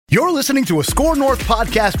You're listening to a Score North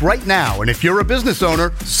podcast right now, and if you're a business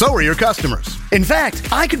owner, so are your customers. In fact,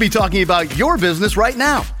 I could be talking about your business right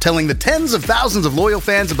now, telling the tens of thousands of loyal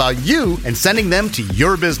fans about you and sending them to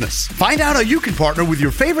your business. Find out how you can partner with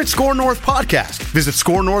your favorite Score North podcast. Visit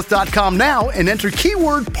scorenorth.com now and enter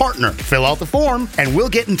keyword partner. Fill out the form, and we'll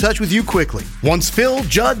get in touch with you quickly. Once Phil,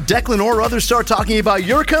 Judd, Declan, or others start talking about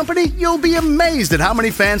your company, you'll be amazed at how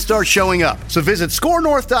many fans start showing up. So visit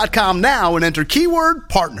scorenorth.com now and enter keyword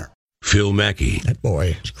partner. Phil Mackey. That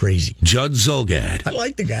boy is crazy. Judd Zulgad. I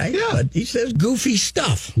like the guy, but he says goofy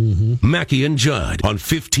stuff. Mackey and Judd on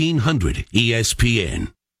 1500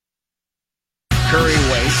 ESPN. Curry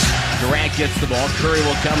waits. Durant gets the ball. Curry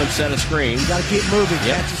will come and set a screen. You got to keep moving.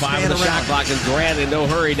 Yep, 5 on the shot clock, and Durant in no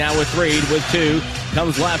hurry now with 3, with 2.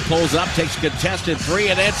 Comes left, pulls up, takes a contested 3,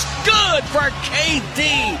 and it's good for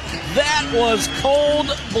KD. That was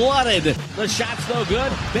cold-blooded. The shot's no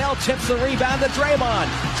good. Bell tips the rebound to Draymond.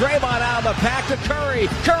 Draymond out of the pack to Curry.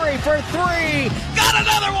 Curry for 3. Got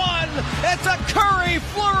another one. It's a Curry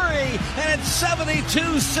flurry, and it's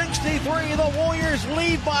 72-63. The Warriors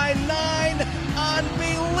lead by 9.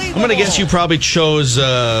 Unbelievable. I'm going to guess you probably chose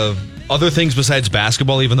other things besides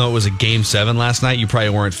basketball, even though it was a Game 7 last night. You probably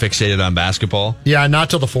weren't fixated on basketball. Yeah, not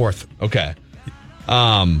till the fourth. Okay.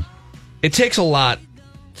 It takes a lot.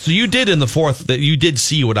 So you did in the fourth, that you did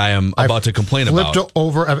see what I am about to complain about. Flipped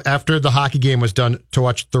over after the hockey game was done to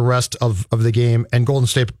watch the rest of the game, and Golden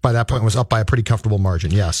State by that point was up by a pretty comfortable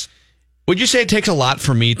margin, yes. Would you say it takes a lot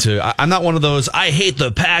for me to... I'm not one of those, I hate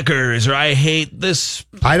the Packers, or I hate this...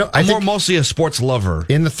 I'm mostly a sports lover.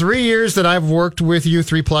 In the 3 years that I've worked with you,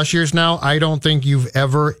 3+ years now, I don't think you've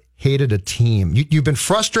ever hated a team. You've been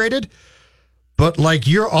frustrated, but like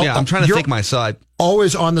I'm trying to think my side.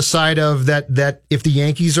 Always on the side of that if the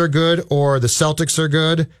Yankees are good or the Celtics are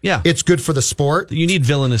good, it's good for the sport. You need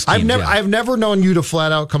villainous teams. I've never known you to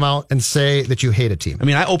flat out come out and say that you hate a team. I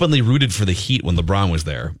mean, I openly rooted for the Heat when LeBron was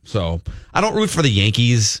there. So I don't root for the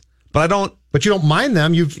Yankees, but I don't. But you don't mind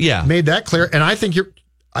them. You've made that clear. And I think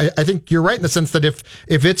I think you're right in the sense that if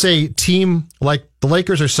it's a team like the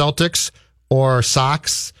Lakers or Celtics or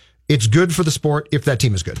Sox, it's good for the sport if that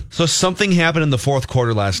team is good. So something happened in the fourth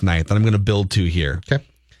quarter last night that I'm going to build to here. Okay.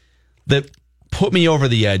 That put me over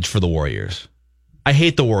the edge for the Warriors. I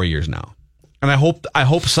hate the Warriors now. And I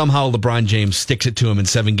hope somehow LeBron James sticks it to him in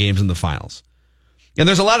 7 games in the finals. And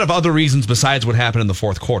there's a lot of other reasons besides what happened in the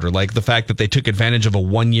fourth quarter, like the fact that they took advantage of a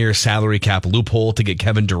 1-year salary cap loophole to get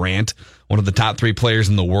Kevin Durant, one of the top 3 players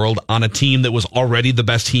in the world, on a team that was already the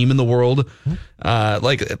best team in the world.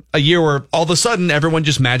 Like a year where all of a sudden everyone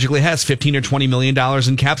just magically has $15 or $20 million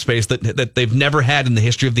in cap space that they've never had in the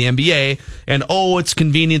history of the NBA. And it's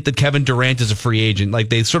convenient that Kevin Durant is a free agent. Like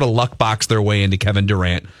they sort of luck box their way into Kevin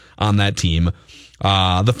Durant on that team.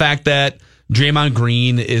 The fact that Draymond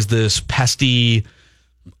Green is this pesty,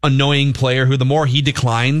 annoying player who the more he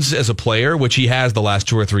declines as a player, which he has the last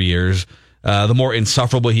 2 or 3 years, the more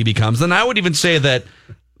insufferable he becomes. Then I would even say that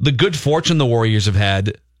the good fortune the Warriors have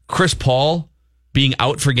had, Chris Paul being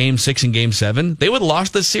out for Game 6 and Game 7, they would have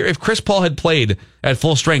lost this series. If Chris Paul had played at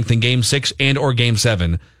full strength in Game 6 and or Game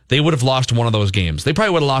 7, they would have lost one of those games. They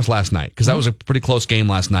probably would have lost last night because that was a pretty close game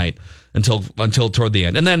last night until toward the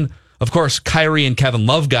end. And then, of course, Kyrie and Kevin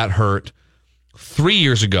Love got hurt 3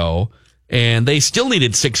 years ago, and they still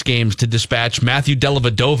needed 6 games to dispatch Matthew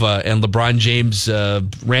Dellavedova and LeBron James'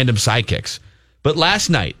 random sidekicks. But last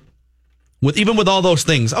night, even with all those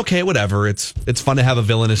things, okay, whatever. It's fun to have a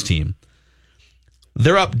villainous team.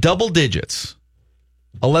 They're up double digits,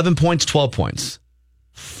 11 points, 12 points,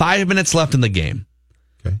 5 minutes left in the game.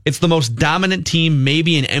 Okay. It's the most dominant team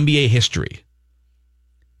maybe in NBA history.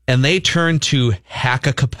 And they turn to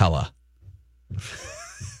Haka Capella.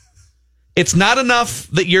 It's not enough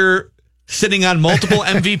that you're sitting on multiple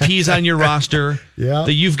MVPs on your roster,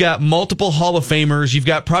 that you've got multiple Hall of Famers, you've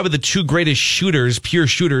got probably the 2 greatest shooters, pure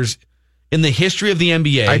shooters, in the history of the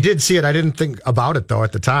NBA. I did see it. I didn't think about it, though,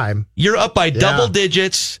 at the time. You're up by double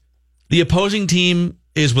digits. The opposing team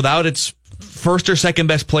is without its first or second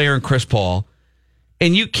best player in Chris Paul.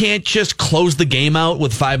 And you can't just close the game out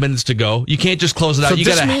with 5 minutes to go. You can't just close it out. You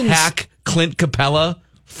got to hack Clint Capella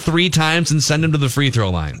 3 times and send him to the free throw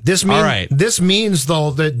line. This means,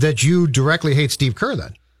 though, that you directly hate Steve Kerr,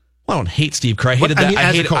 then. Well, I don't hate Steve Kerr. I hated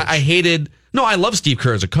that. I love Steve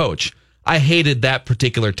Kerr as a coach. I hated that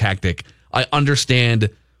particular tactic. I understand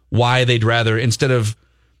why they'd rather, instead of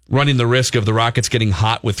running the risk of the Rockets getting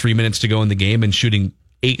hot with 3 minutes to go in the game and shooting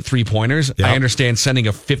 8 3-pointers, I understand sending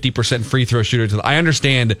a 50% free throw shooter I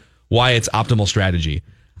understand why it's optimal strategy.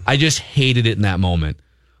 I just hated it in that moment.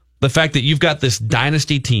 The fact that you've got this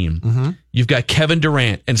dynasty team, you've got Kevin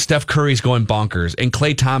Durant and Steph Curry's going bonkers, and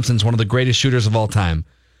Klay Thompson's one of the greatest shooters of all time,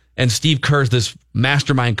 and Steve Kerr's this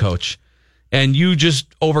mastermind coach, and you just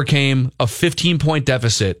overcame a 15-point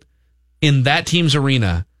deficit in that team's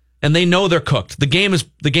arena, and they know they're cooked. The game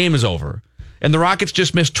is over. And the Rockets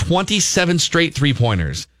just missed 27 straight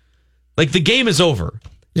three-pointers. Like, the game is over.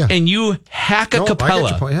 Yeah. And you hack a Capella. I get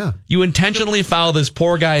your point, yeah. You intentionally foul this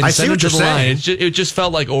poor guy and send him to the line. It just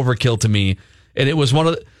felt like overkill to me. And it was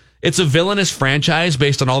it's a villainous franchise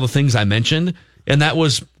based on all the things I mentioned. And that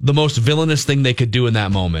was the most villainous thing they could do in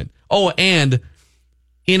that moment. Oh, and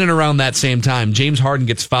in and around that same time, James Harden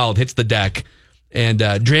gets fouled, hits the deck, and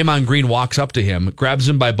Draymond Green walks up to him, grabs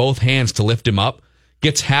him by both hands to lift him up,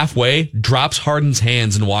 gets halfway, drops Harden's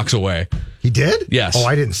hands, and walks away. He did? Yes. Oh,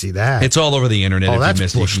 I didn't see that. It's all over the internet. Oh, if you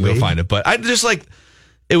missed it, you can go find it. But I just like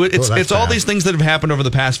it's all these things that have happened over the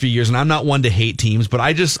past few years, and I'm not one to hate teams, but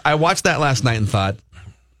I watched that last night and thought,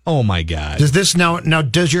 oh my God. Does this now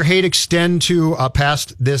does your hate extend to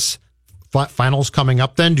past this finals coming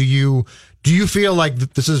up then? Do you feel like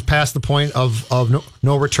this is past the point of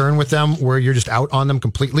no return with them, where you're just out on them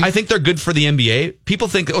completely? I think they're good for the NBA. People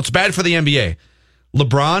think, it's bad for the NBA.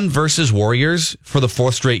 LeBron versus Warriors for the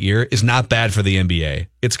fourth straight year is not bad for the NBA.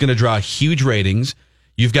 It's going to draw huge ratings.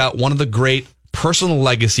 You've got one of the great personal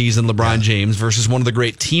legacies in LeBron James versus one of the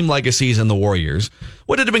great team legacies in the Warriors.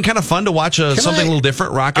 Would it have been kind of fun to watch something a little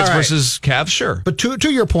different? Rockets versus Cavs? Sure. But to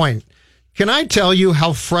your point, can I tell you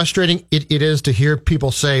how frustrating it is to hear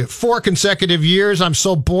people say 4 consecutive years, I'm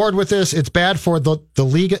so bored with this, it's bad for the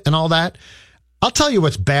league and all that? I'll tell you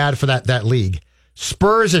what's bad for that league.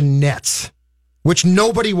 Spurs and Nets, which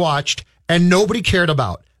nobody watched and nobody cared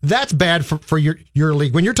about. That's bad for your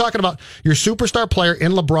league. When you're talking about your superstar player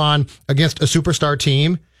in LeBron against a superstar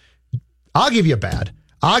team, I'll give you a bad.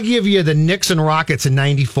 I'll give you the Knicks and Rockets in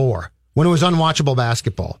 94 when it was unwatchable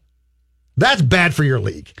basketball. That's bad for your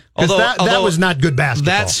league. Although that was not good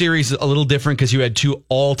basketball. That series is a little different because you had 2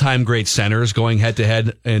 all-time great centers going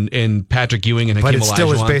head-to-head in Patrick Ewing and Hakeem Olajuwon. But it still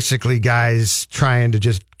was basically guys trying to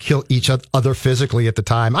just kill each other physically at the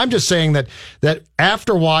time. I'm just saying that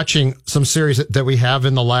after watching some series that we have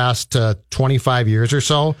in the last 25 years or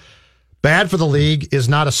so, bad for the league is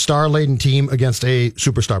not a star-laden team against a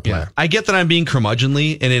superstar player. Yeah. I get that I'm being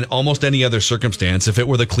curmudgeonly, and in almost any other circumstance, if it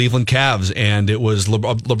were the Cleveland Cavs and it was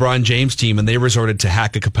LeBron James' team and they resorted to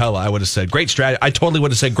hack a Capella, I would have said great strategy. I totally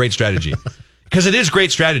would have said great strategy. Because it is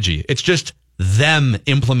great strategy. It's just them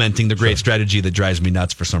implementing the great strategy that drives me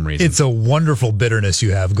nuts for some reason. It's a wonderful bitterness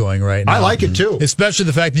you have going right now. I like it too. Especially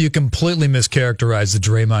the fact that you completely mischaracterized the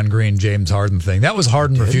Draymond Green, James Harden thing. That was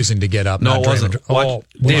Harden refusing to get up. No, it wasn't.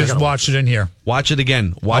 We just watched it in here. Watch it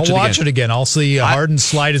again. I'll watch it again. I'll see Harden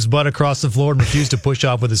slide his butt across the floor and refuse to push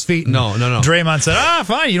off with his feet. And no. Draymond said,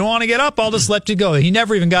 fine, you don't want to get up, I'll just let you go. He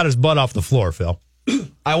never even got his butt off the floor, Phil.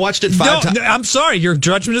 I watched it 5 times. I'm sorry, your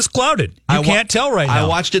judgment is clouded. You can't tell right now. I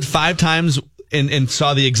watched it 5 times and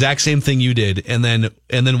saw the exact same thing you did, and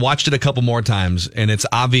then watched it a couple more times, and it's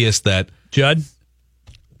obvious that Judd,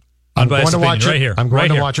 I'm going to watch it right here. I'm going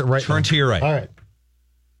to watch it right Turn now. to your right.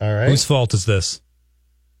 All right. Whose fault is this?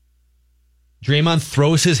 Draymond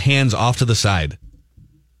throws his hands off to the side.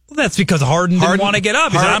 Well, that's because Harden didn't want to get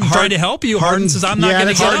up. He said, I'm trying to help you. Harden says, I'm not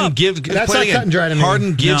going to get up. That's not cut and dry to me.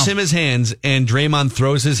 Harden gives him his hands, and Draymond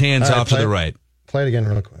throws his hands off to the right. Play it again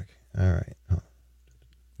real quick. All right.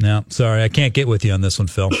 No, sorry, I can't get with you on this one,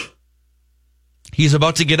 Phil. He's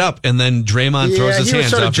about to get up, and then Draymond throws his hands off to the right. he was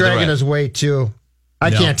sort of dragging his weight, too. I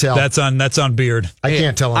can't tell. That's on Beard. I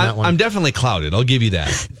can't tell on that one. I'm definitely clouded. I'll give you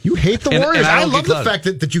that. You hate the Warriors. And I love the fact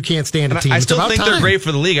that you can't stand a team. I still think they're great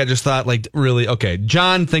for the league. I just thought, really, okay.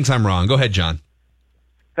 John thinks I'm wrong. Go ahead, John.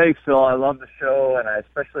 Hey, Phil, I love the show, and I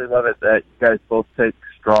especially love it that you guys both take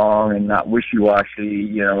strong and not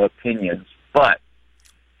wishy-washy, opinions. But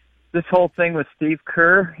this whole thing with Steve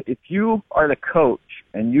Kerr, if you are the coach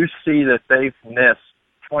and you see that they've missed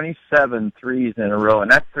 27 threes in a row, and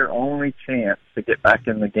that's their only chance to get back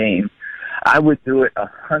in the game, I would do it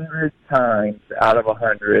 100 times out of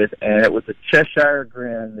 100, and it was a Cheshire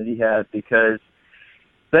grin that he had because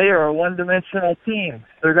they are a one-dimensional team.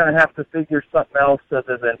 They're going to have to figure something else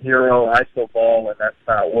other than hero iso ball, and that's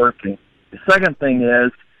not working. The second thing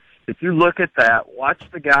is, if you look at that, watch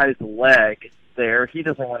the guy's leg there. He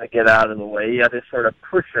doesn't want to get out of the way. You had to sort of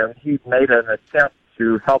push him. He made an attempt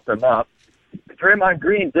to help him up. Draymond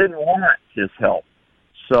Green didn't want his help.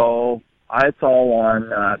 So it's all on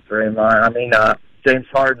Draymond. James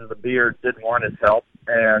Harden, the Beard, didn't want his help,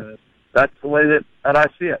 and that's the way that I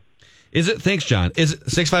see it. Is it? Thanks, John. Is it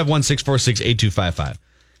 651-646-8255?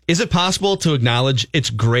 Is it possible to acknowledge it's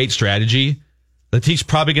great strategy, He's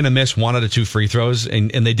probably going to miss 1 out of 2 free throws,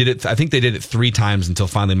 and they did it. I think they did it 3 times until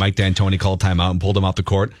finally Mike D'Antoni called timeout and pulled him off the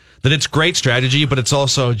court. That it's great strategy, but it's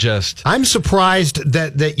also just. I'm surprised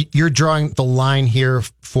that you're drawing the line here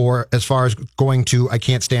for as far as going to. I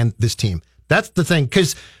can't stand this team. That's the thing,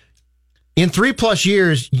 because in 3+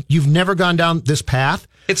 years you've never gone down this path.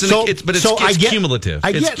 It's cumulative. It's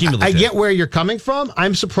cumulative. I get where you're coming from.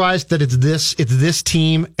 I'm surprised that it's this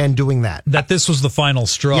team and doing that. That this was the final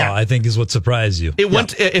straw, Yeah. I think, is what surprised you.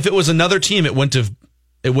 If it was another team, it wouldn't have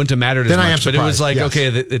mattered as Then much. I am but it was surprised, like, yes. okay,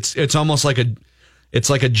 it's almost like a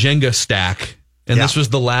Jenga stack. And this was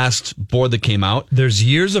the last board that came out. There's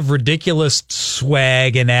years of ridiculous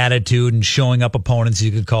swag and attitude and showing up opponents,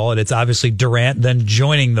 you could call it. It's obviously Durant then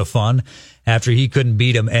joining the fun after he couldn't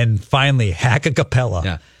beat him, and finally Hack a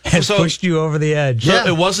Capella has pushed you over the edge. So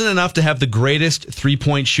it wasn't enough to have the greatest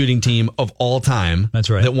 3-point shooting team of all time. That's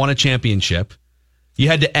right. That won a championship. You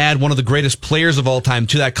had to add one of the greatest players of all time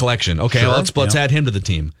to that collection. Okay, Sure. let's add him to the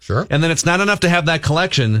team. Sure. And then it's not enough to have that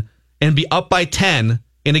collection and be up by 10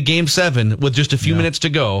 in a Game 7 with just a few minutes to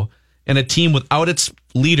go, and a team without its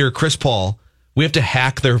leader, Chris Paul. We have to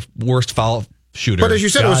hack their worst foul shooter. But as you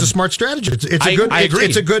said, it was a smart strategy. I agree.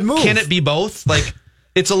 It's a good move. Can it be both? Like,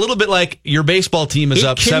 it's a little bit like your baseball team is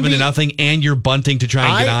up 7-0, and you're bunting to try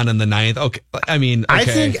and get on in the 9th. Okay, I mean,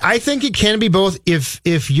 okay. I think it can be both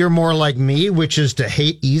if you're more like me, which is to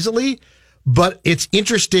hate easily. But it's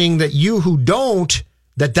interesting that you who don't,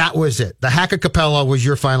 that was it. The Hack a Capella was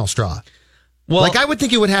your final straw. Well, I would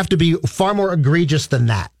think it would have to be far more egregious than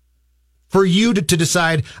that for you to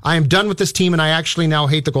decide I am done with this team and I actually now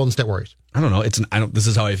hate the Golden State Warriors. I don't know. This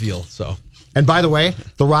is how I feel. So, and by the way,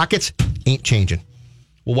 the Rockets ain't changing.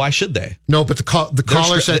 Well, why should they? No, but the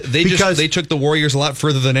caller said they took the Warriors a lot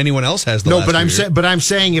further than anyone else has. But I'm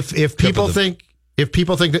saying if people think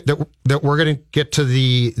that we're going to get to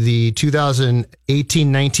the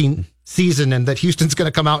 2018-19 season and that Houston's going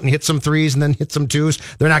to come out and hit some threes and then hit some twos,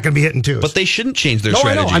 they're not going to be hitting twos. But they shouldn't change their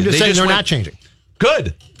strategy. I know. I'm just saying they're not changing.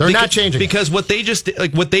 Good. They're not changing because what they just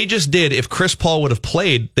did. If Chris Paul would have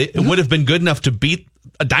played, it would have been good enough to beat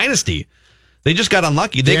a dynasty. They just got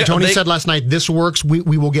unlucky. Tony said last night, "This works. We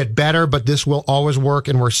will get better, but this will always work,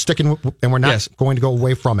 and we're sticking, and we're not going to go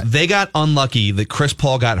away from it." They got unlucky that Chris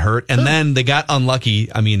Paul got hurt, and then they got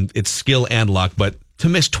unlucky. I mean, it's skill and luck, but to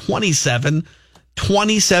miss 27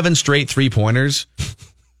 straight 3-pointers,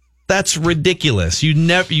 that's ridiculous. You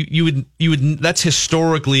would. That's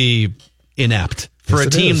historically inept for a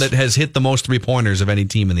team that has hit the most 3-pointers of any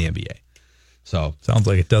team in the NBA. So sounds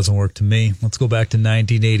like it doesn't work to me. Let's go back to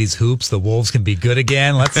 1980s hoops. The Wolves can be good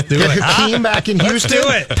again. Let's do Get it. Hakeem back in Houston.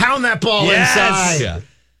 Let's do it. Pound that ball inside. Yeah.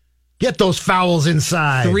 Get those fouls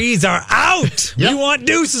inside. Threes are out. Yep. We want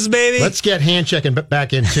deuces, baby. Let's get hand checking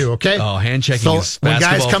back in too. Okay. Oh, hand checking. So is when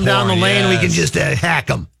guys come down the lane, we yes. can just hack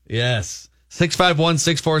them. Yes.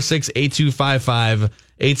 651-646-8255.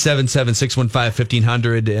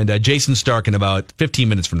 877-615-1500, and Jason Stark in about 15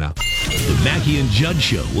 minutes from now. The Mackey and Judd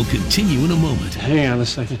Show will continue in a moment. Hang on a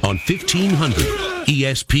second. On 1500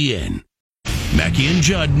 ESPN. Mackey and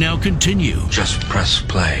Judd now continue. Just press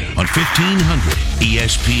play. On 1500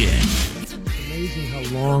 ESPN. It's amazing how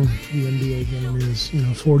long the NBA game is.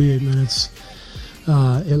 48 minutes.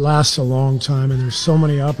 It lasts a long time, and there's so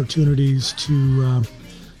many opportunities to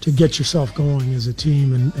get yourself going as a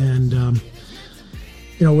team, and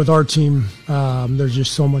with our team, there's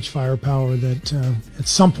just so much firepower that at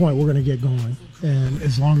some point we're going to get going. And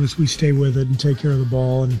as long as we stay with it and take care of the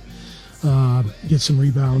ball and get some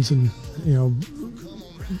rebounds and,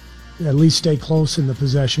 at least stay close in the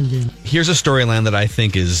possession game. Here's a storyline that I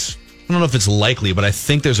think is, I don't know if it's likely, but I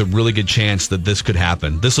think there's a really good chance that this could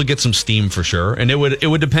happen. This will get some steam for sure. And it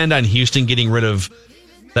would depend on Houston getting rid of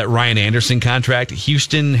that Ryan Anderson contract.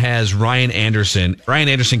 Houston has Ryan Anderson. Ryan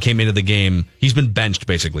Anderson came into the game. He's been benched,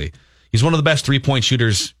 basically. He's one of the best 3-point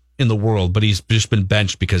shooters in the world, but he's just been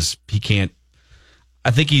benched because he can't.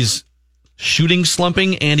 I think he's shooting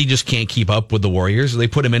slumping, and he just can't keep up with the Warriors. They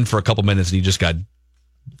put him in for a couple minutes, and he just got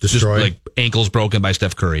destroyed, ankles broken by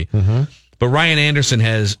Steph Curry. Mm-hmm. But Ryan Anderson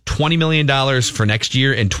has $20 million for next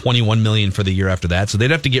year and $21 million for the year after that, so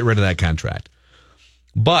they'd have to get rid of that contract.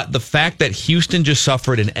 But the fact that Houston just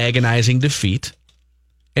suffered an agonizing defeat,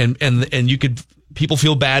 and people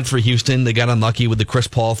feel bad for Houston. They got unlucky with the Chris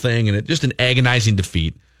Paul thing, and just an agonizing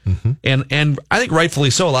defeat. Mm-hmm. And I think rightfully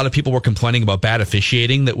so. A lot of people were complaining about bad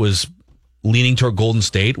officiating that was leaning toward Golden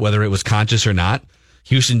State, whether it was conscious or not.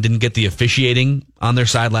 Houston didn't get the officiating on their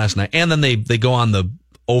side last night, and then they go on the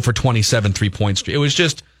 0 for 27 3-point streak. It was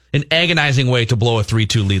just an agonizing way to blow a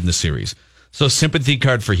 3-2 lead in the series. So sympathy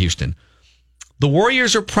card for Houston. the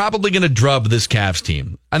Warriors are probably going to drub this Cavs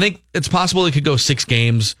team. I think it's possible it could go 6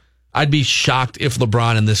 games. I'd be shocked if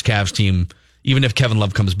LeBron and this Cavs team, even if Kevin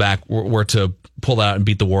Love comes back, were to pull out and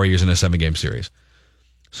beat the Warriors in a 7-game series.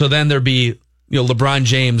 So then there'd be, LeBron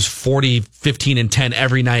James 40, 15, and 10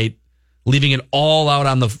 every night, leaving it all out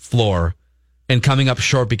on the floor and coming up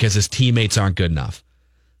short because his teammates aren't good enough.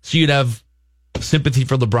 So you'd have sympathy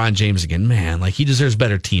for LeBron James again. Man, he deserves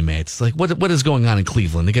better teammates. What is going on in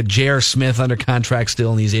Cleveland? They got J.R. Smith under contract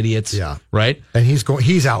still, and these idiots. Yeah. Right? And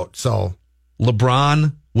he's out, so.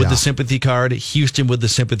 LeBron with the sympathy card, Houston with the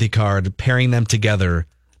sympathy card, pairing them together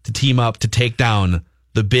to team up to take down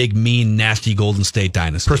the big, mean, nasty Golden State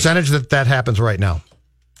dynasty. Percentage that happens right now?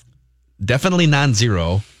 Definitely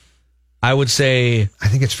non-zero. I would say. I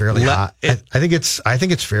think it's fairly high. I think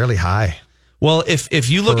it's fairly high. Well, if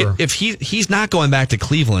you look at if he's not going back to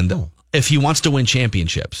Cleveland if he wants to win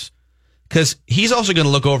championships, because he's also going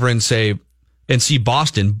to look over and see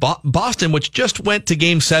Boston, which just went to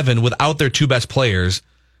Game 7 without their 2 best players.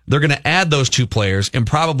 They're going to add those 2 players, and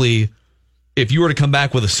probably if you were to come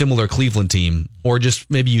back with a similar Cleveland team, or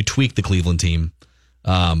just maybe you tweak the Cleveland team,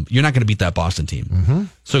 you're not going to beat that Boston team. Mm-hmm.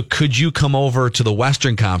 So could you come over to the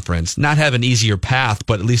Western Conference, not have an easier path,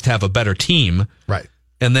 but at least have a better team, right?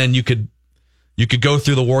 And then you could go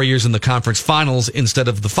through the Warriors in the conference finals instead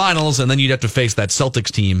of the finals, and then you'd have to face that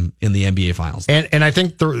Celtics team in the NBA finals. And I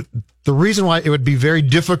think the reason why it would be very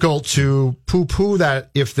difficult to poo-poo that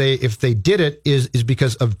if they did it is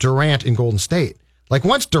because of Durant in Golden State.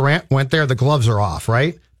 Once Durant went there, the gloves are off,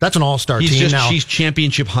 right? That's an all-star team now. He's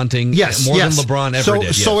championship hunting more than LeBron ever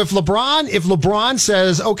did. So if LeBron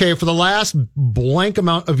says, okay, for the last blank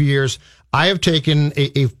amount of years, I have taken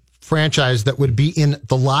a franchise that would be in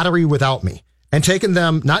the lottery without me, and taken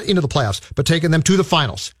them not into the playoffs, but taken them to the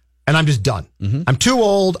finals. And I'm just done. Mm-hmm. I'm too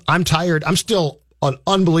old. I'm tired. I'm still an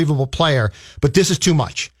unbelievable player, but this is too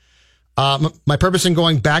much. My purpose in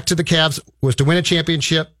going back to the Cavs was to win a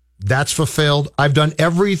championship. That's fulfilled. I've done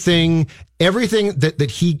everything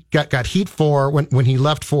that he got heat for when he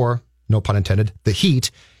left for, no pun intended, the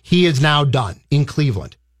Heat. He is now done in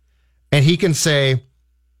Cleveland. And he can say,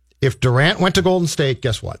 if Durant went to Golden State,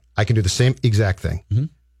 guess what? I can do the same exact thing. Mm-hmm.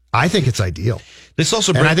 I think it's ideal. This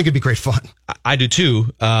also, and I think it'd be great fun. I do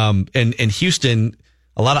too. And Houston,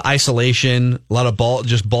 a lot of isolation, a lot of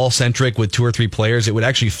ball centric with 2 or 3 players. It would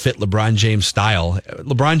actually fit LeBron James' style.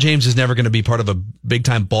 LeBron James is never going to be part of a big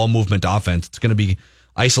time ball movement offense. It's going to be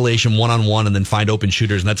isolation, 1-on-1, and then find open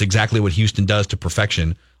shooters. And that's exactly what Houston does to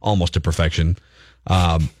perfection, almost to perfection.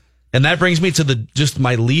 And that brings me to just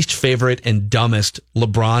my least favorite and dumbest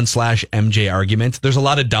LeBron/MJ argument. There's a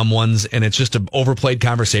lot of dumb ones, and it's just an overplayed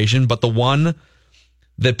conversation. But the one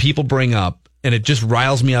that people bring up, and it just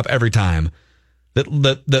riles me up every time,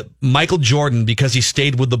 that Michael Jordan, because he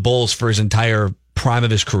stayed with the Bulls for his entire prime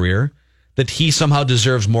of his career, that he somehow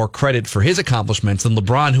deserves more credit for his accomplishments than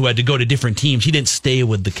LeBron, who had to go to different teams. He didn't stay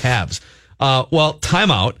with the Cavs. Well,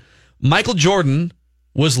 timeout. Michael Jordan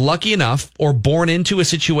was lucky enough or born into a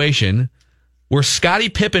situation where Scottie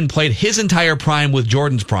Pippen played his entire prime with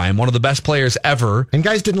Jordan's prime, one of the best players ever. And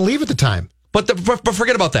guys didn't leave at the time. But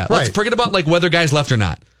forget about that. Right. Let's forget about whether guys left or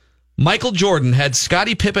not. Michael Jordan had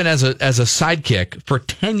Scottie Pippen as a sidekick for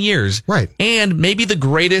 10 years. Right. And maybe the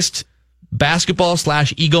greatest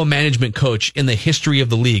basketball/ego management coach in the history of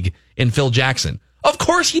the league in Phil Jackson. Of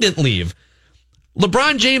course he didn't leave.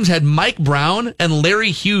 LeBron James had Mike Brown and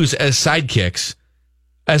Larry Hughes as sidekicks,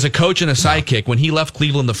 as a coach and a sidekick when he left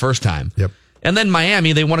Cleveland the first time. Yep. And then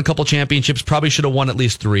Miami, they won a couple championships, probably should have won at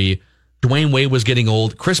least 3. Dwayne Wade was getting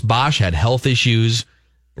old. Chris Bosh had health issues.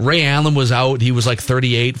 Ray Allen was out. He was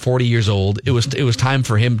 38, 40 years old. It was time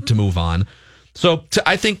for him to move on. So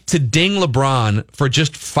I think to ding LeBron for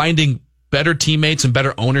just finding better teammates and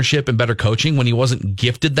better ownership and better coaching when he wasn't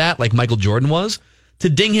gifted that like Michael Jordan was, to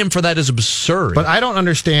ding him for that is absurd. But I don't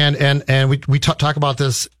understand, and we talk about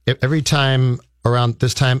this every time around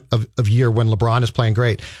this time of year when LeBron is playing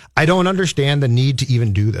great. I don't understand the need to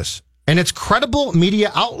even do this. And it's credible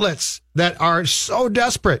media outlets that are so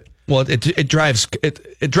desperate. Well, it drives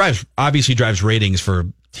obviously drives ratings for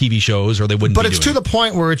TV shows, or they wouldn't. But it's to the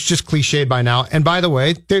point where it's just cliched by now. And by the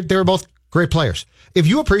way, they're both great players. If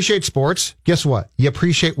you appreciate sports, guess what? You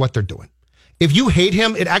appreciate what they're doing. If you hate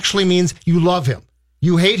him, it actually means you love him.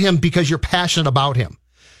 You hate him because you're passionate about him.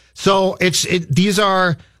 So these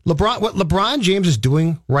are LeBron. What LeBron James is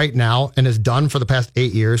doing right now and has done for the past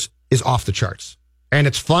 8 years is off the charts, and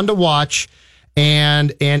it's fun to watch.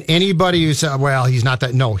 And anybody who said, well, he's not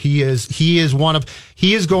that. No, he is. He is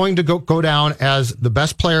going to go down as the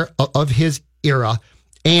best player of his era.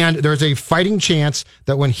 And there's a fighting chance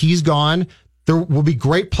that when he's gone, There will be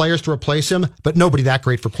great players to replace him, but nobody that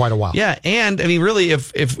great for quite a while. Yeah, and I mean, really,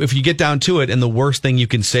 if you get down to it, and the worst thing you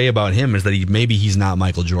can say about him is that maybe he's not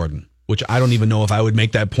Michael Jordan, which I don't even know if I would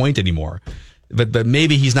make that point anymore. But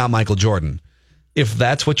maybe he's not Michael Jordan. If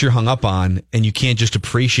that's what you're hung up on, and you can't just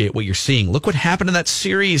appreciate what you're seeing, look what happened in that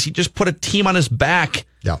series. He just put a team on his back.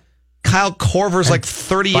 Yeah, Kyle Korver's like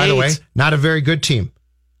 38. By the way, not a very good team.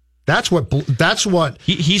 That's what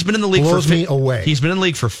he's been in the league blows me away. He's been in the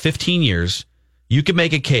league for 15 years. You could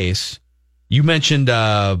make a case. You mentioned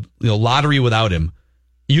lottery without him.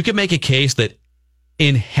 You could make a case that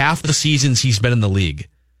in half the seasons he's been in the league,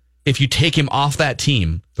 if you take him off that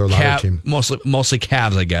team, mostly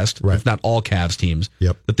Cavs, I guess, right, if not all Cavs teams,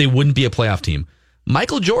 that they wouldn't be a playoff team.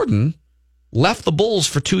 Michael Jordan left the Bulls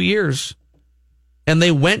for 2 years, and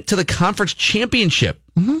they went to the conference championship,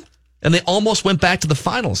 and they almost went back to the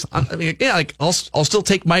finals. I mean, I'll still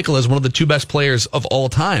take Michael as one of the 2 best players of all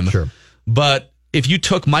time. Sure, but if you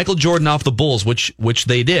took Michael Jordan off the Bulls, which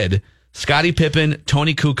they did, Scottie Pippen,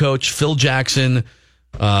 Tony Kukoc, Phil Jackson,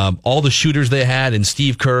 all the shooters they had, and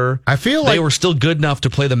Steve Kerr, I feel like they were still good enough to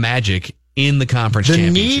play the Magic in the conference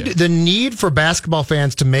championship. The need for basketball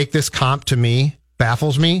fans to make this comp to me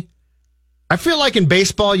baffles me. I feel like in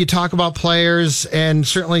baseball you talk about players and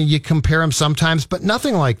certainly you compare them sometimes, but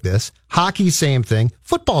nothing like this. Hockey, same thing.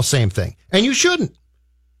 Football, same thing. And you shouldn't.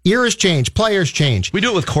 Eras change, players change. We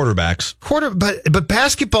do it with quarterbacks. But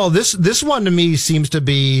basketball, this one to me seems to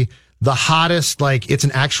be the hottest. Like, it's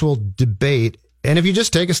an actual debate. And if you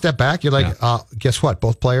just take a step back, you're like, guess what?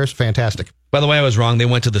 Both players, fantastic. By the way, I was wrong. They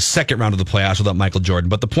went to the second round of the playoffs without Michael Jordan.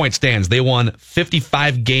 But the point stands. They won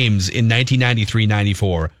 55 games in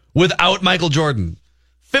 1993-94 without Michael Jordan.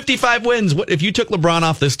 55 wins. What if you took LeBron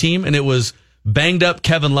off this team and it was banged up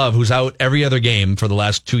Kevin Love, who's out every other game for the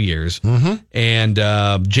last 2 years, and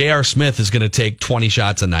J.R. Smith is going to take 20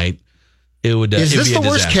 shots a night? Is this the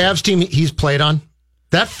worst Cavs team he's played on?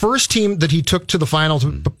 That first team that he took to the finals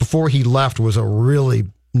before he left was a really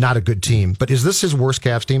not a good team. But is this his worst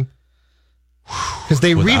Cavs team? Because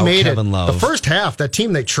they remade Kevin it. Love. The first half, that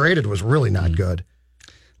team they traded was really not good.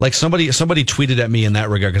 Like somebody tweeted at me in that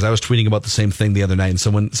regard, because I was tweeting about the same thing the other night, and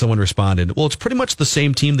someone responded, "Well, it's pretty much the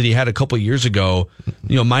same team that he had a couple of years ago,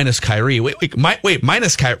 minus Kyrie." Wait,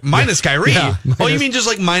 minus Kyrie? Yeah, oh, you mean just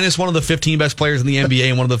like minus one of the 15 best players in the NBA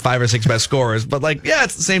and one of the 5 or 6 best scorers? But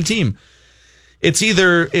it's the same team.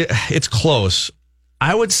 It's close.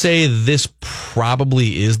 I would say this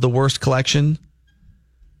probably is the worst collection.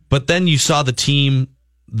 But then you saw the team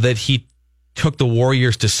that he took the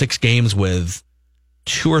Warriors to 6 games with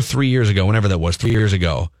 2 or 3 years ago, whenever that was, 3 years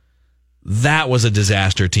ago. That was a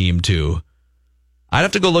disaster team too. I'd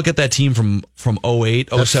have to go look at that team from 08, 07, 08,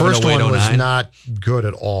 09. The first one was not good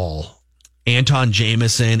at all. Anton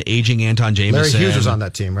Jameson, aging Anton Jameson. Larry Hughes was on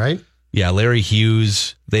that team, right? Yeah, Larry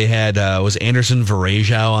Hughes. They had, was Anderson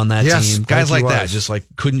Varejao on that team. Guys like that, just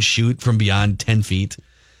couldn't shoot from beyond 10 feet.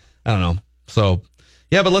 I don't know. So,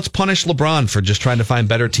 yeah, but let's punish LeBron for just trying to find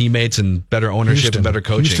better teammates and better ownership and better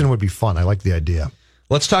coaching. Houston would be fun. I like the idea.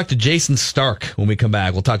 Let's talk to Jason Stark when we come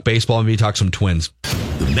back. We'll talk baseball and maybe talk some Twins.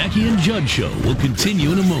 The Mackey and Judd Show will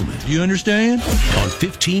continue in a moment. You understand? On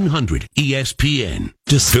 1500 ESPN.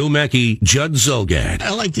 Phil Mackey, Judd Zulgad.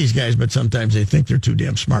 I like these guys, but sometimes they think they're too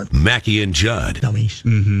damn smart. Mackey and Judd. Dummies.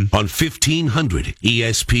 On 1500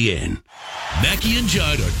 ESPN. Mackey and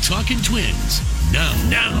Judd are talking Twins. Now,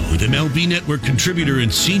 with MLB Network contributor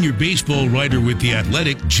and senior baseball writer with The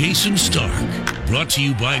Athletic, Jason Stark. Brought to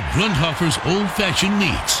you by Grundhofer's Old Fashioned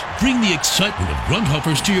Meats. Bring the excitement of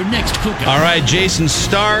Grundhofer's to your next cookout. All right, Jason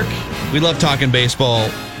Stark. We love talking baseball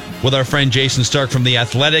with our friend Jason Stark from The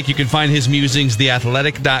Athletic. You can find his musings,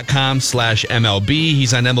 theathletic.com/MLB.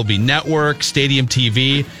 He's on MLB Network, Stadium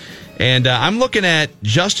TV. And I'm looking at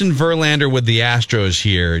Justin Verlander with the Astros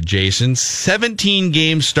here, Jason. 17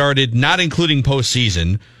 games started, not including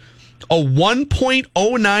postseason. A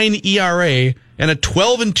 1.09 ERA and a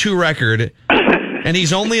 12-2 record. And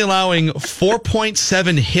he's only allowing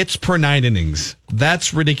 4.7 hits per 9 innings.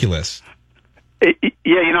 That's ridiculous.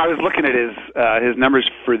 Yeah, I was looking at his numbers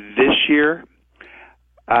for this year.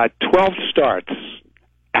 12 starts,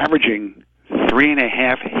 averaging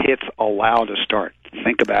 3.5 hits allowed to start.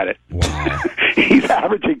 Think about it. Wow. He's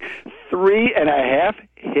averaging 3.5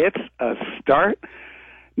 hits a start.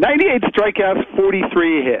 98 strikeouts,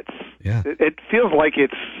 43 hits. Yeah. It feels like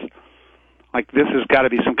it's like this has got to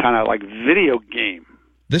be some kind of video game.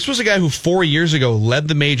 This was a guy who 4 years ago led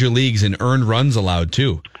the major leagues in earned runs allowed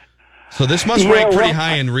too. So this must rank pretty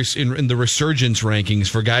high in the resurgence rankings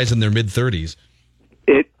for guys in their mid-30s.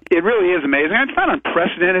 It really is amazing. It's not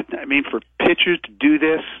unprecedented. I mean, for pitchers to do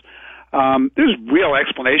this. There's real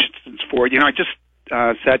explanations for it. I just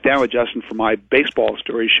sat down with Justin for my baseball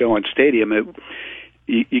story show on Stadium.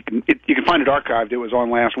 You can find it archived. It was on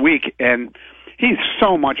last week, and he's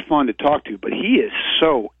so much fun to talk to, but he is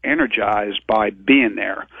so energized by being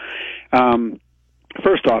there.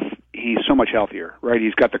 First off, he's so much healthier, right?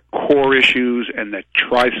 He's got the core issues and the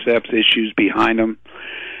triceps issues behind him.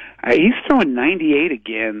 He's throwing 98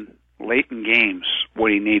 again late in games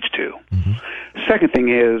when he needs to. Mm-hmm. Second thing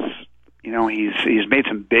is, he's made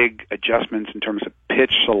some big adjustments in terms of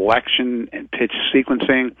pitch selection and pitch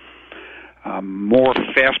sequencing. More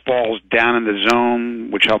fastballs down in the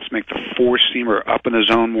zone, which helps make the four-seamer up in the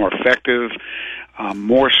zone more effective.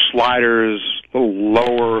 More sliders, a little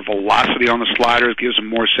lower velocity on the sliders, gives them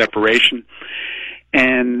more separation.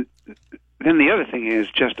 And then the other thing is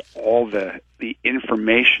just all the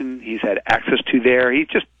information he's had access to there. He's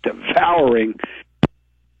just devouring.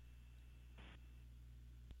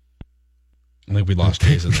 I think we lost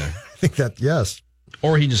Jason there. I think that, yes.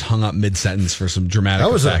 Or he just hung up mid-sentence for some dramatic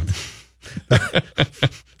effect.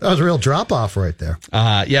 That was a real drop-off right there.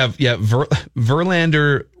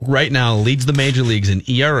 Verlander right now leads the major leagues in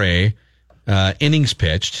ERA, innings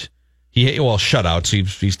pitched.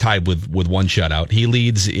 Shutouts. He's tied with one shutout. He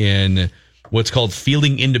leads in what's called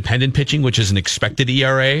fielding independent pitching, which is an expected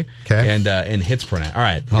ERA, and hits per nine. All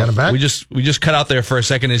right, got him back? We just cut out there for a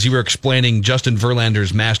second as you were explaining Justin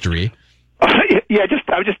Verlander's mastery.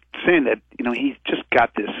 I was just saying that he's just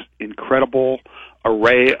got this incredible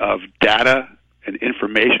array of data and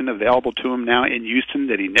information available to him now in Houston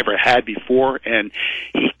that he never had before, and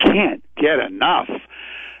he can't get enough.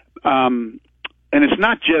 And it's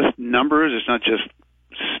not just numbers; it's not just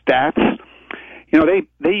stats.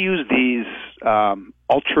 They use these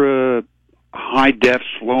ultra high def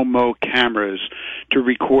slow mo cameras to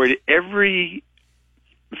record every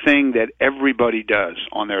thing that everybody does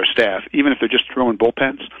on their staff, even if they're just throwing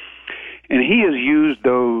bullpens. And he has used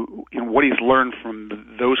what he's learned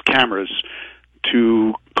from those cameras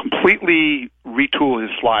to completely retool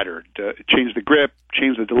his slider, to change the grip,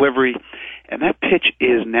 change the delivery, and that pitch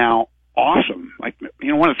is now awesome.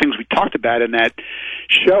 One of the things we talked about in that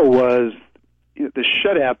show was the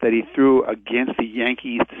shutout that he threw against the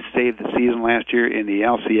Yankees to save the season last year in the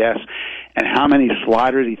LCS, and how many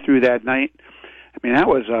sliders he threw that night. That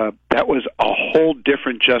was a whole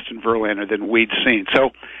different Justin Verlander than we'd seen.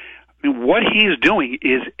 So, what he's doing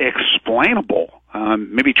is explainable.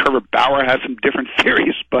 Maybe Trevor Bauer has some different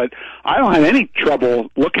theories, but I don't have any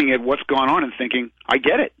trouble looking at what's going on and thinking, I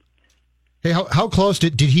get it. Hey, how close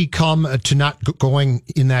did he come to not going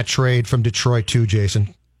in that trade from Detroit too,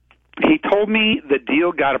 Jason? He told me the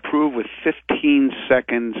deal got approved with 15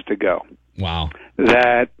 seconds to go. Wow.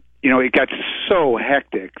 That, it got so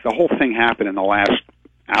hectic. The whole thing happened in the last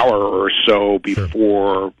hour or so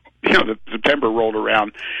before the September rolled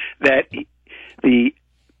around, that the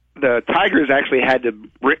Tigers actually had to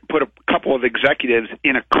put a couple of executives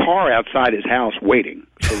in a car outside his house waiting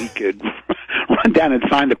so he could run down and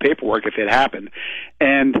sign the paperwork if it happened.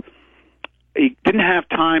 And he didn't have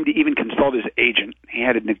time to even consult his agent. He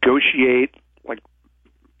had to negotiate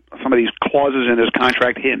some of these clauses in his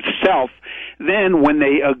contract himself. Then when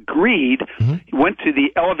they agreed, he went to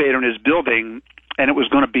the elevator in his building, and it was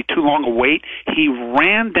going to be too long a wait. He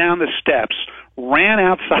ran down the steps, ran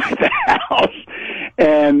outside the house,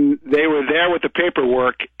 and they were there with the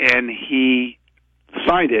paperwork, and he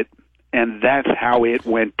signed it, and that's how it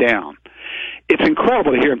went down. It's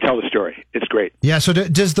incredible to hear him tell the story. It's great. Yeah, so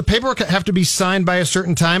does the paperwork have to be signed by a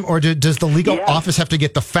certain time, or does the legal office have to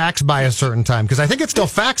get the fax by a certain time? Because I think it still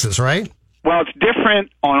faxes, right? Well, it's different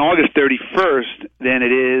on August 31st than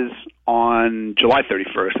it is on July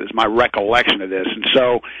 31st, is my recollection of this. And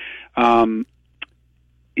so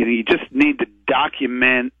you just need to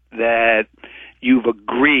document that you've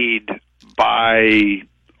agreed by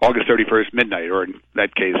August 31st midnight, or in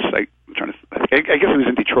that case, I guess it was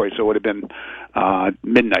in Detroit, so it would have been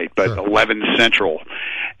midnight, but 11 Central.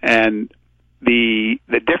 And the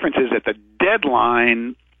difference is that the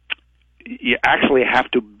deadline, you actually have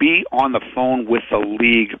to be on the phone with the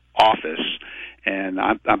league office. And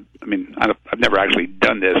I've never actually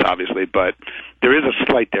done this, obviously, but there is a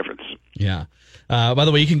slight difference. Yeah. By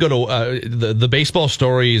the way, you can go to the baseball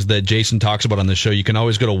stories that Jason talks about on the show. You can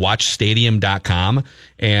always go to watchstadium.com,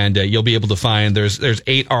 and you'll be able to find there's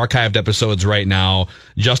 8 archived episodes right now.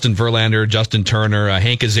 Justin Verlander, Justin Turner,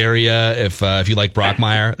 Hank Azaria, if you like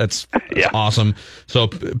Brockmire, that's awesome. So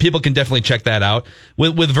people can definitely check that out.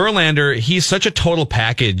 With Verlander, he's such a total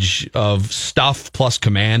package of stuff plus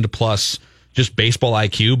command plus just baseball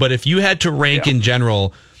IQ. But if you had to rank in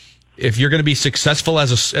general, if you're going to be successful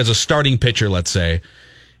as a starting pitcher, let's say,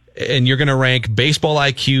 and you're going to rank baseball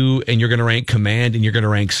IQ, and you're going to rank command, and you're going to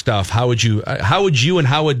rank stuff, how would you and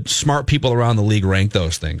how would smart people around the league rank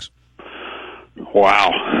those things?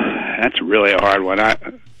 Wow, that's really a hard one. I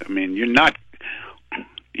mean, you're not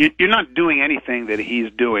doing anything that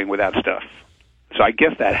he's doing without stuff. So I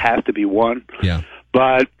guess that has to be one. Yeah.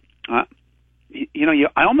 But I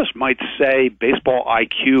almost might say baseball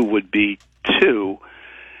IQ would be 2,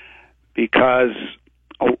 because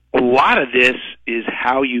a lot of this is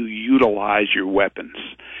how you utilize your weapons.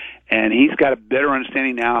 And he's got a better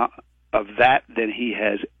understanding now of that than he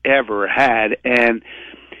has ever had. And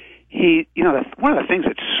he, one of the things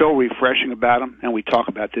that's so refreshing about him, and we talk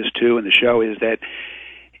about this too in the show, is that,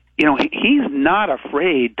 he's not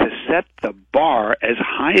afraid to set the bar as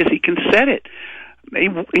high as he can set it. He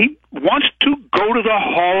wants to go to the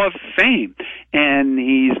Hall of Fame, and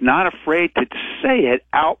he's not afraid to say it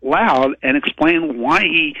out loud and explain why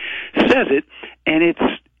he says it, and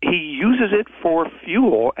he uses it for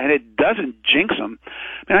fuel, and it doesn't jinx him.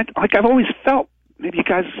 I mean, I've always felt, maybe you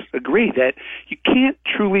guys agree, that you can't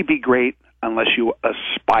truly be great unless you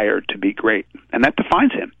aspire to be great, and that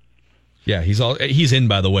defines him. Yeah, he's in,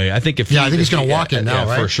 by the way. I think he's going to walk in now,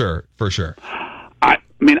 right? For sure.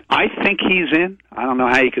 I think he's in. I don't know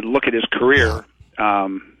how you could look at his career.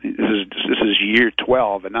 This is year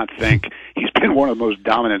 12 and not think he's been one of the most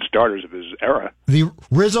dominant starters of his era. The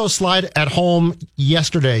Rizzo slide at home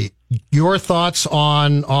yesterday. Your thoughts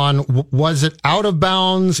on was it out of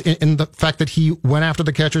bounds in the fact that he went after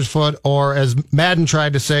the catcher's foot, or as Madden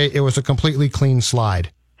tried to say, it was a completely clean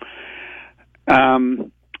slide?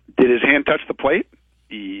 Did his hand touch the plate?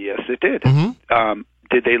 Yes, it did. Mm-hmm.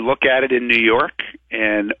 Did they look at it in New York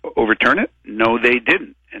and overturn it? No, they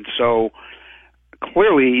didn't. And so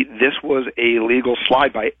clearly this was a legal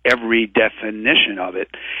slide by every definition of it.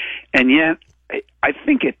 And yet I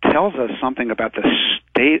think it tells us something about the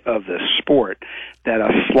state of the sport, that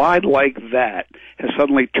a slide like that has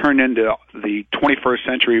suddenly turned into the 21st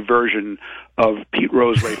century version of Pete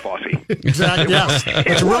Rose, Ray Fosse. Exactly. Yes.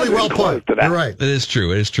 It's really well put. You're right. It is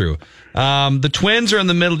true. The Twins are in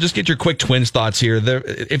the middle. Just get your quick Twins thoughts here.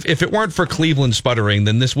 If it weren't for Cleveland sputtering,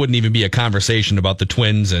 then this wouldn't even be a conversation about the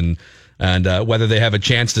Twins and whether they have a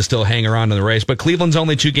chance to still hang around in the race. But Cleveland's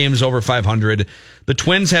only 2 games over 500. The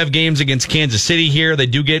Twins have games against Kansas City here. They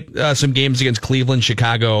do get some games against Cleveland,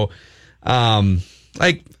 Chicago. Are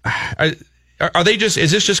they just?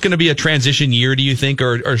 Is this just going to be a transition year, do you think,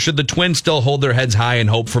 or should the Twins still hold their heads high and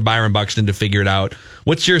hope for Byron Buxton to figure it out?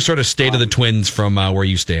 What's your sort of state of the Twins from where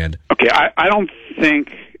you stand? Okay, I don't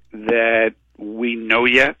think that we know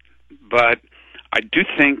yet, but I do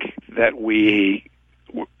think that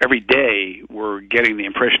every day we're getting the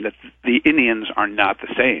impression that the Indians are not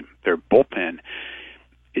the same. Their bullpen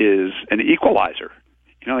is an equalizer.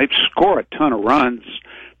 They score a ton of runs.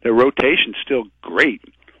 Their rotation's still great,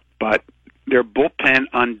 but their bullpen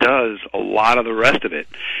undoes a lot of the rest of it.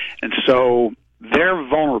 And so they're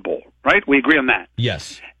vulnerable, right? We agree on that.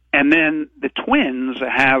 Yes. And then the Twins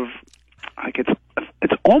have,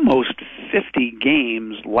 it's almost 50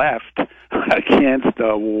 games left against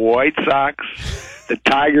the White Sox, the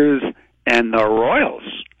Tigers, and the Royals.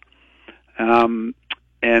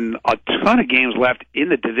 And a ton of games left in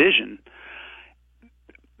the division.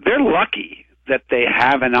 They're lucky that they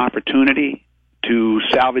have an opportunity to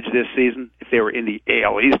salvage this season. If they were in the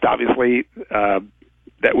AL East, obviously,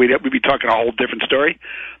 that we'd be talking a whole different story.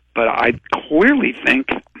 But I clearly think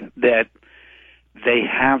that they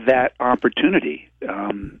have that opportunity. It's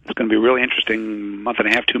going to be a really interesting month and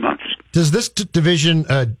a half, 2 months. Does this division,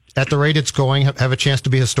 at the rate it's going, have a chance to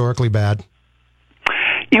be historically bad?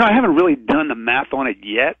 I haven't really done the math on it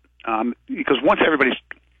yet, because once everybody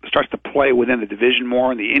starts to play within the division more,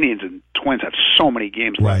 and the Indians and Twins have so many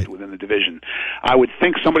games left within the division, I would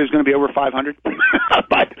think somebody's going to be over 500.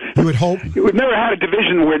 But you would hope. We've never had a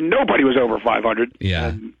division where nobody was over 500. Yeah.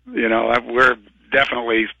 And, we're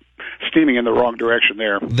definitely steaming in the wrong direction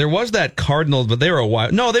there. There was that Cardinals, but they were a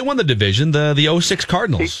while. No, they won the division, the 06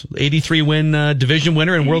 Cardinals, 83 win division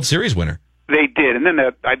winner and World Series winner. They did. And then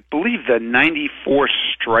I believe the 94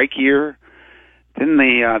 strike year, didn't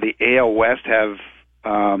the AL West have,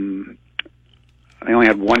 they only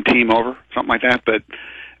had one team over, something like that, but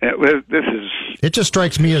this is... It just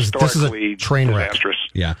strikes me as this is a train wreck. Disastrous.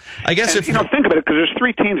 Yeah. I guess think about it, because there's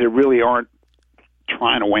 3 teams that really aren't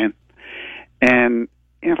trying to win. And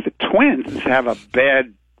if the Twins have a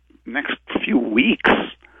bad next few weeks,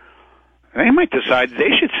 they might decide they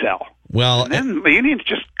should sell. Well, and then the Indians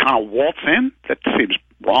just kind of waltz in. That seems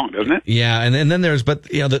wrong, doesn't it? Yeah, and then there's, but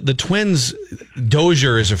the Twins,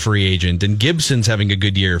 Dozier is a free agent, and Gibson's having a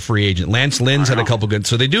good year, free agent. Lance Lynn's had a couple good,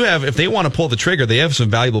 so they do have, if they want to pull the trigger, they have some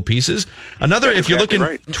valuable pieces. Another, if you're looking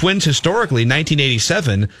Twins historically,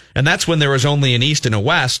 1987, and that's when there was only an East and a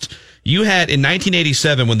West. You had, in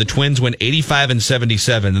 1987, when the Twins went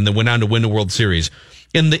 85-77, and then went on to win the World Series.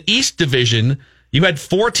 In the East Division, you had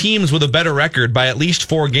 4 teams with a better record by at least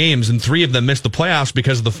 4 games, and 3 of them missed the playoffs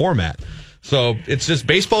because of the format. So it's just,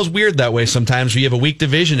 baseball's weird that way sometimes. You have a weak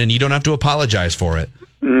division and you don't have to apologize for it.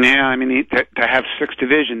 Yeah, I mean, to have 6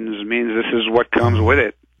 divisions means this is what comes with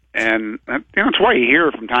it. And it's why you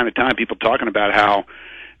hear from time to time people talking about how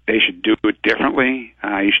they should do it differently.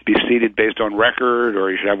 You should be seeded based on record,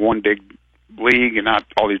 or you should have one big league and not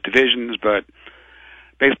all these divisions. But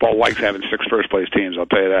baseball likes having 6 first-place teams, I'll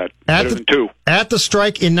tell you that. Better than 2. At the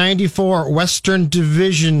strike in 94, Western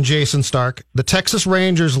Division, Jason Stark, the Texas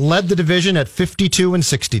Rangers led the division at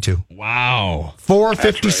 52-62. Wow.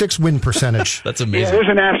 456 win percentage. That's amazing. Yeah, there's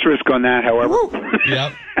an asterisk on that, however.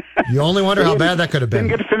 Yep. You only wonder how bad that could have been.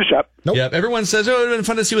 Didn't get to finish up. Nope. Yep. Everyone says, it would have been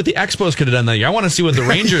fun to see what the Expos could have done that year. I want to see what the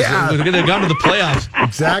Rangers could have gone to the playoffs.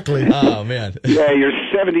 Exactly. Oh, man. Yeah, your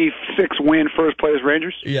 76-win first-place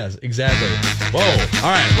Rangers. Yes, exactly. Whoa.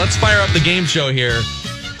 All right, let's fire up the game show here.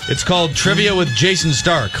 It's called Trivia with Jason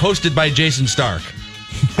Stark, hosted by Jason Stark.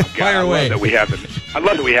 Fire away. I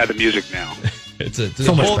love that we have the music now. It's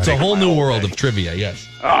a whole new world of trivia, yes.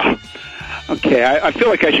 Okay, I feel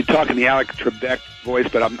like I should talk in the Alex Trebek voice,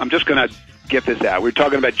 but I'm just going to get this out. We're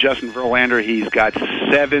talking about Justin Verlander. He's got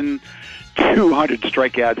 7 200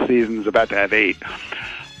 strikeout seasons, about to have 8.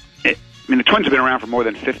 I mean, the Twins have been around for more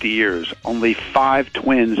than 50 years. Only 5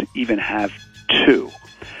 Twins even have 2.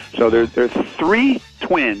 So there are 3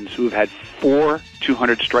 Twins who have had 4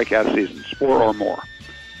 200 strikeout seasons, 4 or more.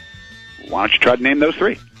 Why don't you try to name those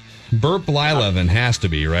 3? Burt Blyleven has to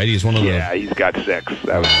be, right? He's one of the... Yeah, he's got 6.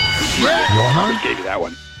 That was... Johan? Gave you that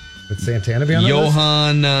one. Did Santana be on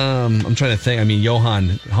Johan, I'm trying to think. I mean,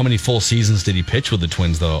 Johan, how many full seasons did he pitch with the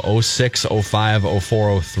Twins, though? 06, 05,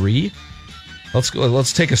 04, 03?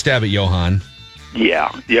 Let's take a stab at Johan. Yeah,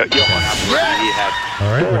 Johan. He had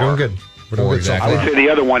all right, 4. we're doing good. We're doing good exactly. I would say the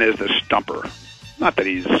other one is the Stumper. Not that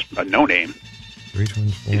he's a no-name. 3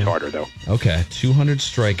 Twins, 4. He's harder, though. Okay, 200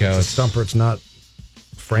 strikeouts. It's a Stumper. It's not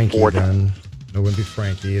Frankie, 4 then. It wouldn't be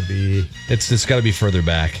Frankie. It'd be... It's got to be further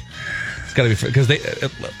back. It's got to be because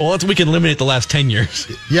we can eliminate the last 10 years.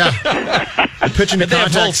 Yeah, the pitching to they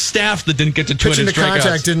contact. have whole staff that didn't get to 200 pitching to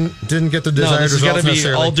contact didn't get the desired this results. Got to be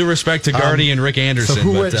necessarily. all due respect to Gardy and Rick Anderson.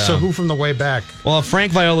 So who from the way back? Well,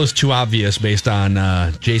 Frank Viola's too obvious based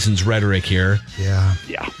on Jason's rhetoric here. Yeah.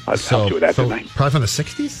 I'll do that tonight. Probably from the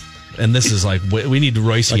 60s. And this is like we need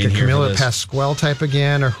Royce like in here. Like a Camila Pasquale type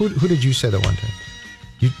again, or who did you say that one time?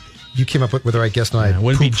 You came up with the right guess, and I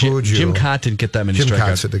wouldn't be poo-pooed you. Jim Cott didn't get that many Jim strikeouts.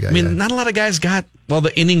 Cott's the guy. I mean, not a lot of guys got. Well,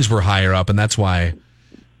 the innings were higher up, and that's why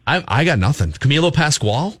I got nothing. Camilo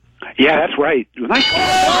Pasquale. Yeah, that's right. Nice.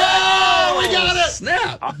 Oh, we got it!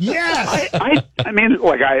 Snap! Yes. I mean,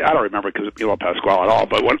 like I don't remember Camilo Pasquale at all,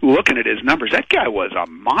 but looking at his numbers, that guy was a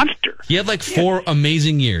monster. He had like 4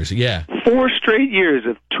 amazing years. Yeah. 4 straight years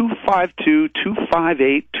of 252,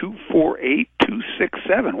 258, 248,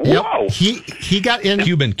 267. Whoa! Yep. He got in.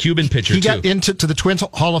 Cuban pitcher. He got into the Twins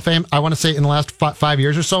Hall of Fame. I want to say in the last 5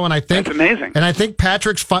 years or so, and I think that's amazing. And I think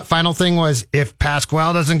Patrick's final thing was, if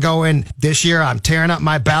Pasquale doesn't go in this year, I'm tearing up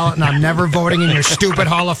my ballot and I'm never voting in your stupid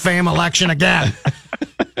Hall of Fame election again.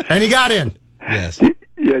 And he got in. Yes. Yeah.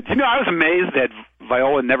 Do you know, I was amazed that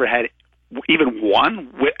Viola never had even one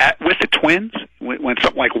with the Twins. Went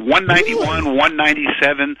something like 191,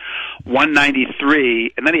 197,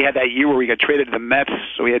 193, and then he had that year where he got traded to the Mets,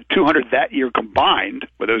 so he had 200 that year combined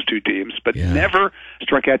with those 2 teams, but never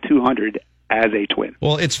struck out 200 as a Twin.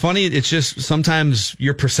 Well, it's funny. It's just sometimes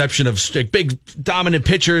your perception of big dominant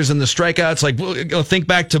pitchers and the strikeouts. Like, think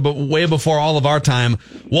back to way before all of our time,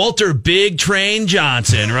 Walter Big Train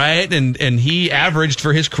Johnson, right? And he averaged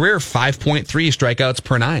for his career 5.3 strikeouts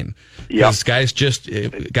per 9. Yeah,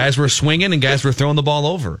 guys were swinging and guys were throwing the ball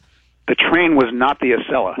over. The Train was not the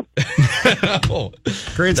Acela.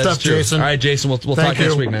 Great stuff, true. Jason. All right, Jason. We'll talk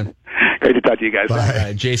next week, man. Great to talk to you guys. Bye. All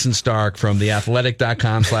right, Jason Stark from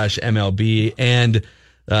theathletic.com/MLB and the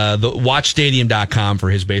watchstadium.com for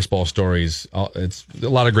his baseball stories. It's a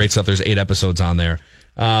lot of great stuff. There's 8 episodes on there.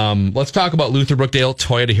 Let's talk about Luther Brookdale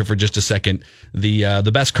Toyota here for just a second.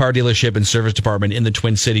 The best car dealership and service department in the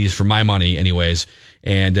Twin Cities, for my money anyways.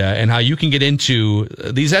 And how you can get into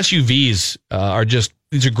these SUVs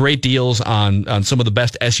these are great deals on some of the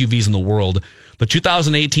best SUVs in the world. The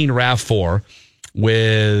 2018 RAV4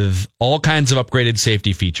 with all kinds of upgraded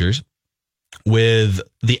safety features. with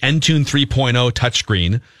the Entune 3.0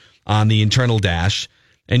 touchscreen on the internal dash.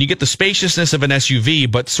 And you get the spaciousness of an SUV,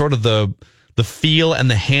 but sort of the feel and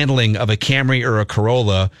the handling of a Camry or a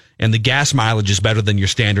Corolla, and the gas mileage is better than your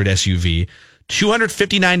standard SUV.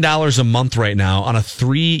 $259 a month right now on a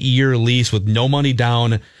 3-year lease with no money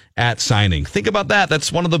down at signing. Think about that.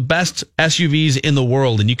 That's one of the best SUVs in the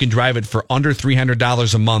world, and you can drive it for under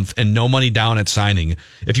 $300 a month and no money down at signing.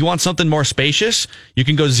 If you want something more spacious, you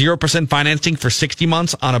can go 0% financing for 60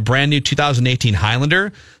 months on a brand new 2018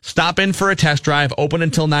 Highlander. Stop in for a test drive, open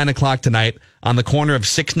until 9 o'clock tonight on the corner of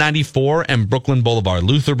 694 and Brooklyn Boulevard.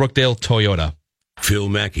 Luther Brookdale Toyota. Phil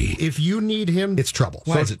Mackey. If you need him, it's trouble.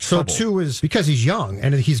 Why is it trouble? So 2 is because he's young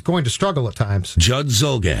and he's going to struggle at times. Judd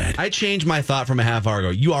Zulgad. I changed my thought from a half hour ago.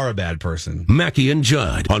 You are a bad person. Mackey and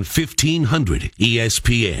Judd on 1500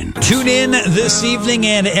 ESPN. Tune in this evening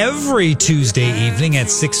and every Tuesday evening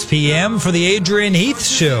at 6 p.m. for the Adrian Heath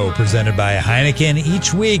Show, presented by Heineken.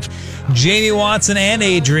 Each week, Jamie Watson and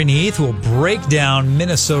Adrian Heath will break down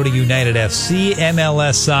Minnesota United FC,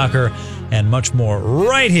 MLS soccer, and much more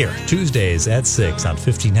right here, Tuesdays at 6 on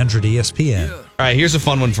 1500 ESPN. All right, here's a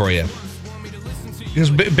fun one for you. Because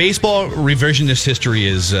baseball revisionist history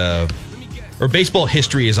is, or baseball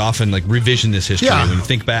history is often like revisionist history. Yeah. When you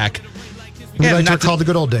think back. We like to recall the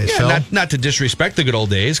good old days, Phil. Not to disrespect the good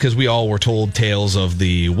old days, because we all were told tales of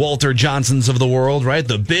the Walter Johnsons of the world, right?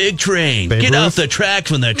 The big train. Get off the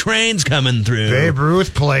tracks when the train's coming through. Babe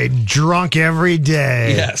Ruth played drunk every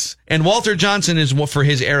day. Yes. And Walter Johnson, for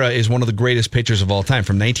his era, is one of the greatest pitchers of all time.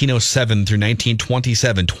 From 1907 through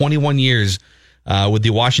 1927, 21 years with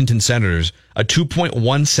the Washington Senators, a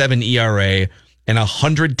 2.17 ERA, and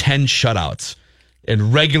 110 shutouts.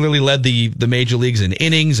 And regularly led the major leagues in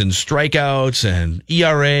innings and strikeouts and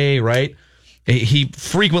ERA, right? He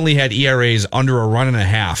frequently had ERAs under a run and a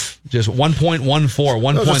half, just 1.14,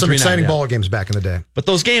 1.39. Those were some exciting ball games back in the day. But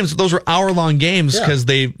those were hour-long games because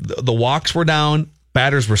the walks were down,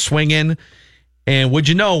 batters were swinging. And would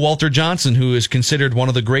you know, Walter Johnson, who is considered one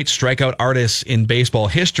of the great strikeout artists in baseball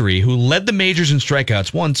history, who led the majors in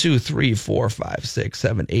strikeouts 1, 2, 3, 4, 5, 6,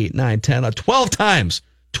 7, 8, 9, 10, 12 times.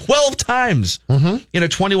 12 times in a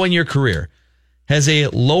 21-year career, has a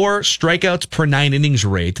lower strikeouts per 9 innings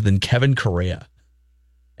rate than Kevin Correa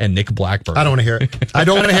and Nick Blackburn. I don't want to hear it. I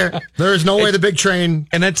don't want to hear it. There is no way the big train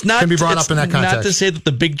can be brought up in that context. Not to say that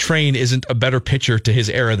the big train isn't a better pitcher to his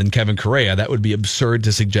era than Kevin Correa. That would be absurd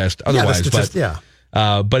to suggest otherwise.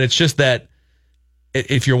 But it's just that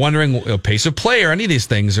if you're wondering, pace of play or any of these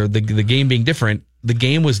things, or the game being different, the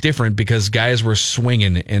game was different because guys were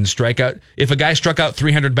swinging and strikeout. If a guy struck out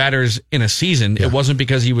 300 batters in a season, it wasn't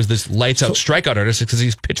because he was this lights out strikeout artist. It's because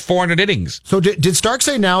he's pitched 400 innings. So did Stark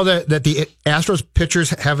say now that the Astros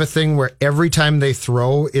pitchers have a thing where every time they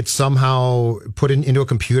throw, it's somehow put into a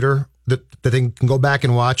computer that they can go back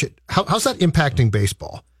and watch it? How's that impacting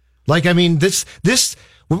baseball? Like, I mean, this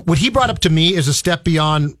what he brought up to me is a step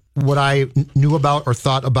beyond what I knew about or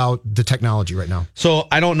thought about the technology right now. So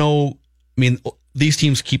I don't know. I mean, these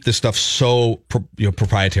teams keep this stuff so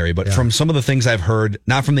proprietary, but from some of the things I've heard,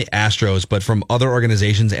 not from the Astros, but from other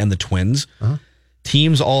organizations and the Twins,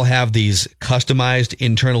 teams all have these customized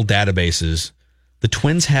internal databases. The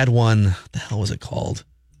Twins had one. What the hell was it called?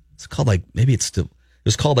 It's called it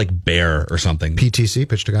was called like Bear or something. PTC,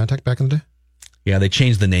 pitch to contact, back in the day. Yeah, they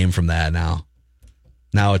changed the name from that now.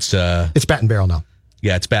 Now it's Bat and Barrel now.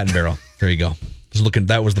 Yeah, it's Bat and Barrel. There you go.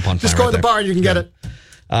 That was the punchline. Just go to the bar and you can get it.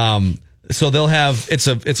 So they'll have it's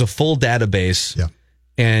a full database,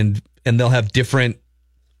 and they'll have different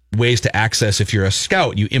ways to access. If you're a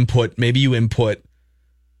scout, you input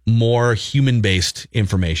more human-based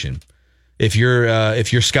information. If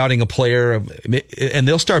you're scouting a player, and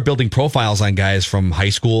they'll start building profiles on guys from high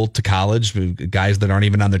school to college, guys that aren't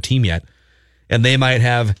even on their team yet, and they might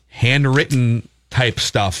have handwritten type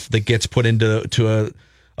stuff that gets put into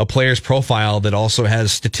a player's profile that also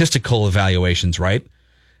has statistical evaluations, right?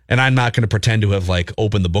 And I'm not going to pretend to have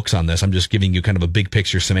opened the books on this. I'm just giving you kind of a big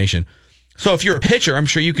picture summation. So if you're a pitcher, I'm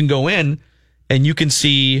sure you can go in and you can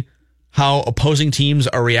see how opposing teams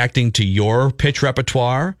are reacting to your pitch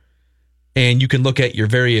repertoire. And you can look at your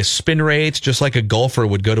various spin rates, just like a golfer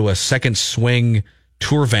would go to a second swing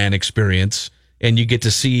tour van experience. And you get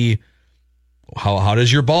to see how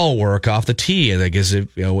does your ball work off the tee? I guess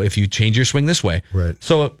if you change your swing this way. Right.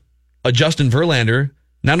 So a Justin Verlander,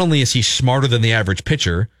 not only is he smarter than the average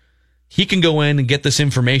pitcher, he can go in and get this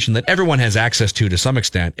information that everyone has access to some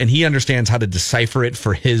extent, and he understands how to decipher it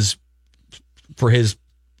for his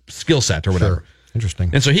skill set or whatever. Sure. Interesting.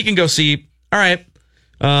 And so he can go see, all right,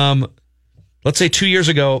 let's say 2 years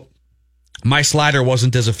ago, my slider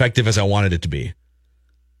wasn't as effective as I wanted it to be.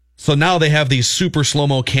 So now they have these super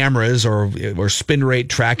slow-mo cameras or spin rate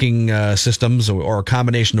tracking systems or a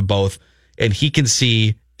combination of both, and he can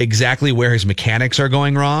see exactly where his mechanics are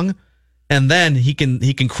going wrong, and then he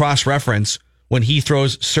can cross-reference when he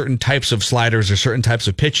throws certain types of sliders or certain types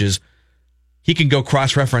of pitches. He can go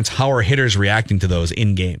cross-reference how are hitters reacting to those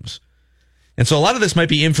in games. And so a lot of this might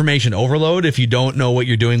be information overload. If you don't know what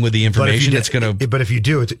you're doing with the information, But if you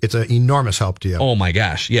do, it's an enormous help to you. Oh my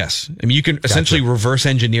gosh, yes. I mean, you can essentially reverse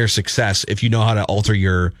engineer success if you know how to alter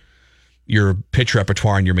your pitch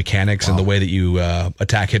repertoire and your mechanics and the way that you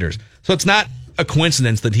attack hitters. So it's not a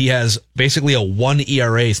coincidence that he has basically a 1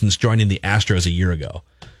 ERA since joining the Astros a year ago.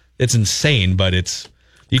 It's insane, but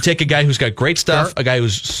you take a guy who's got great stuff, a guy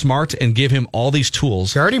who's smart, and give him all these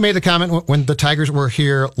tools. Gardy made the comment when the Tigers were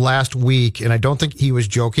here last week, and I don't think he was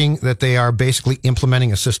joking, that they are basically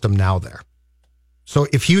implementing a system now there. So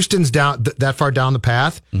if Houston's down that far down the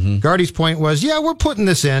path, Gardy's point was, we're putting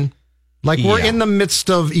this in. We're in the midst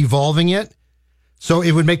of evolving it. So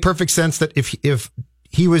it would make perfect sense that if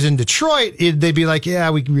he was in Detroit, they'd be like,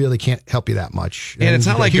 we really can't help you that much. And it's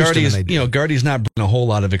not like Gardy's not bringing a whole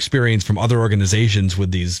lot of experience from other organizations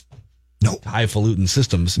with these highfalutin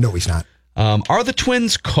systems. No, he's not. Are the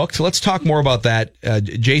Twins cooked? Let's talk more about that.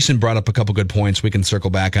 Jason brought up a couple good points we can circle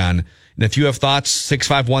back on. And if you have thoughts,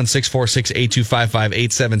 651-646-8255,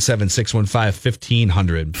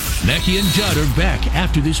 877-615-1500. Mackey and Judd are back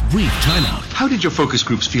after this brief timeout. How did your focus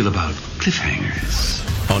groups feel about cliffhangers?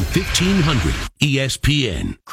 On 1500 ESPN.